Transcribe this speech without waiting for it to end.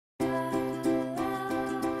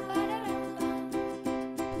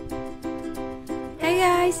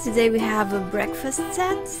guys, today we have a breakfast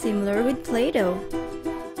set similar with Play-Doh.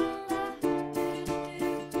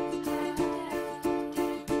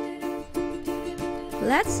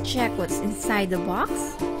 Let's check what's inside the box.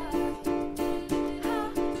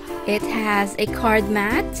 It has a card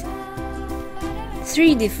mat,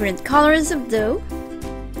 3 different colors of dough,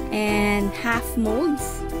 and half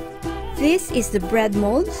molds. This is the bread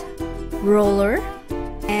mold, roller,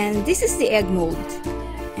 and this is the egg mold,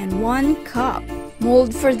 and 1 cup.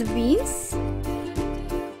 Mold for the beans,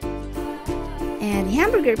 and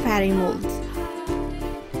hamburger patty mold.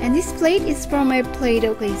 And this plate is from my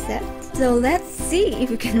Play-Doh playset. So let's see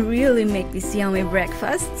if we can really make this yummy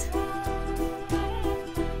breakfast.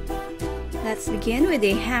 Let's begin with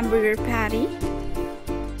a hamburger patty.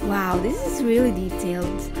 Wow, this is really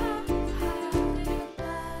detailed.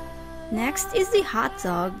 Next is the hot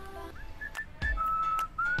dog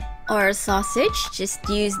or sausage, just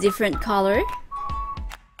use different color.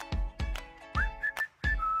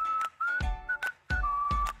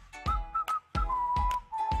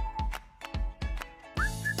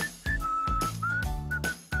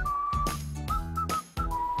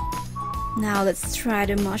 Now let's try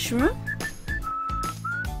the mushroom.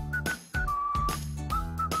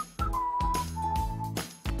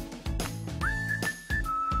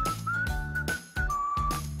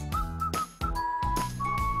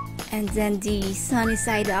 And then the sunny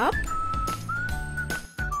side up.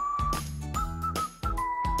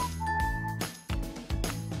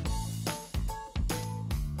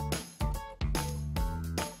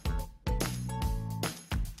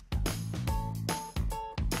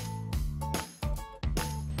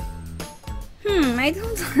 I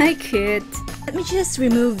don't like it. Let me just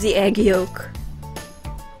remove the egg yolk.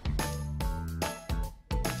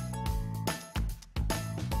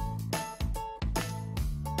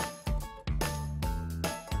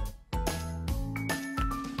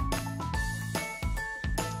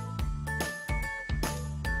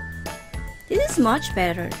 This is much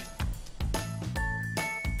better.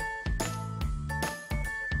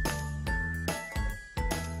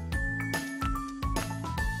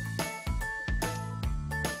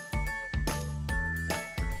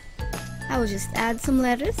 I will just add some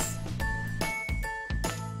lettuce.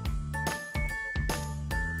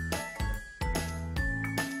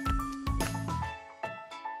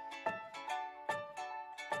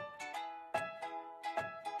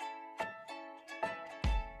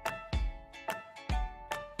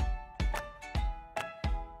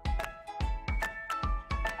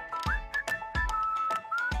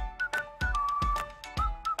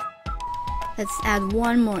 Let's add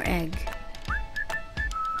 1 more egg.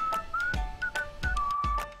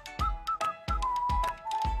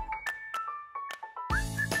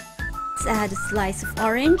 Let's add a slice of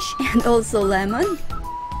orange and also lemon.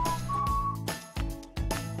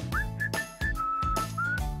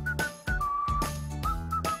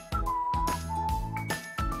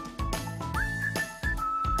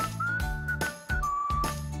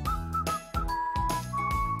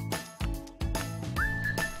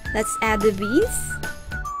 Let's add the beans.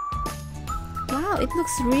 Wow, it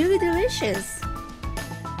looks really delicious.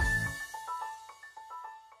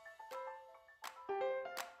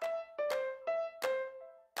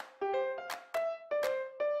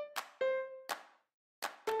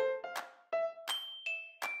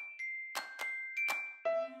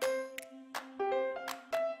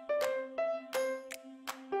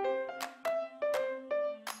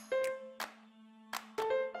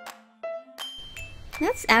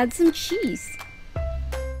 Let's add some cheese.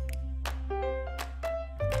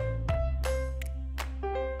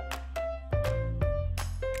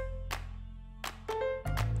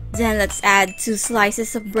 Then let's add 2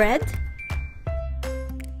 slices of bread.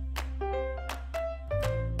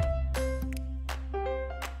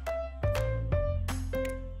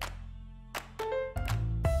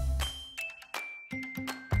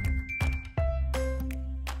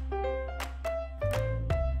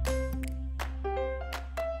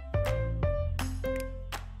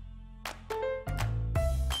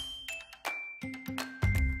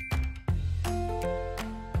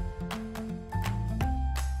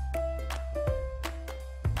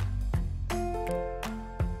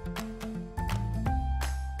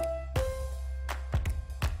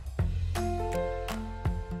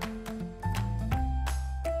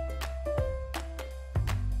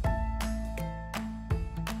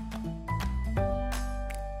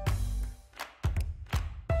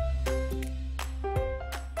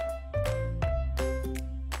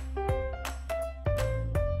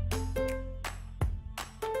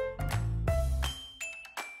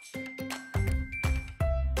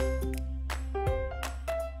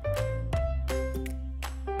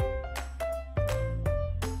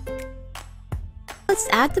 Let's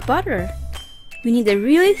add the butter. We need a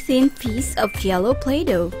really thin piece of yellow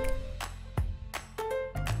Play-Doh.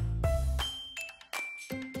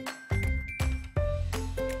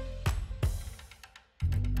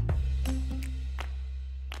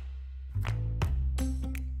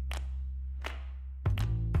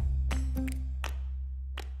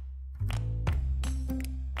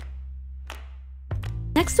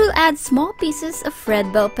 Next, we'll add small pieces of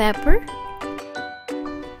red bell pepper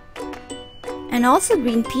and also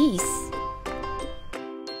green peas.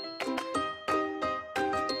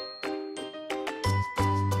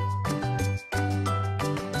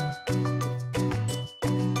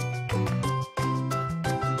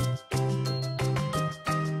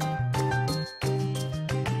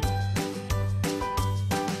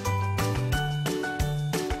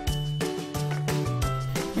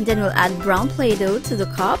 And then we'll add brown Play-Doh to the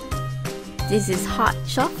cup. This is hot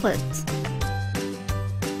chocolate.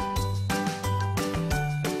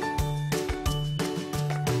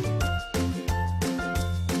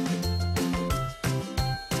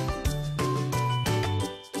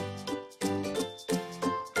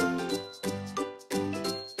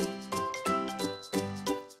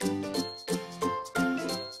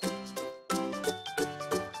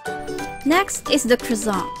 Next is the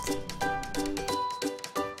croissant.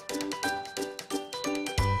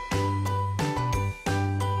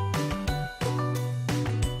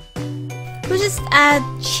 We'll just add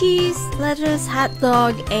cheese, lettuce, hot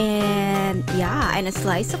dog, and a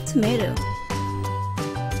slice of tomato.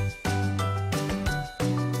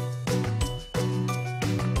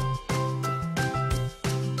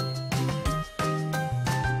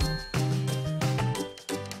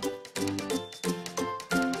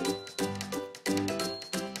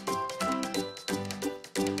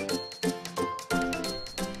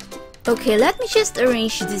 Okay, let me just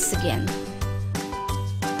arrange this again.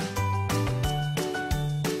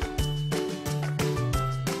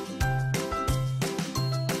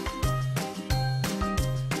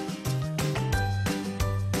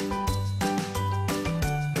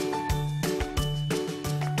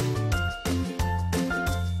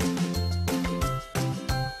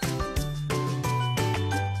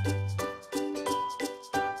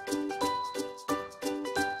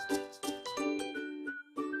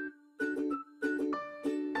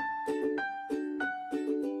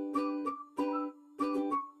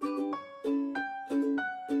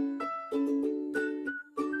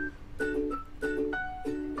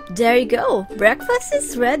 There you go, breakfast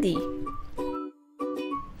is ready.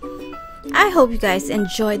 I hope you guys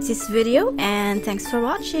enjoyed this video and thanks for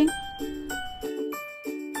watching.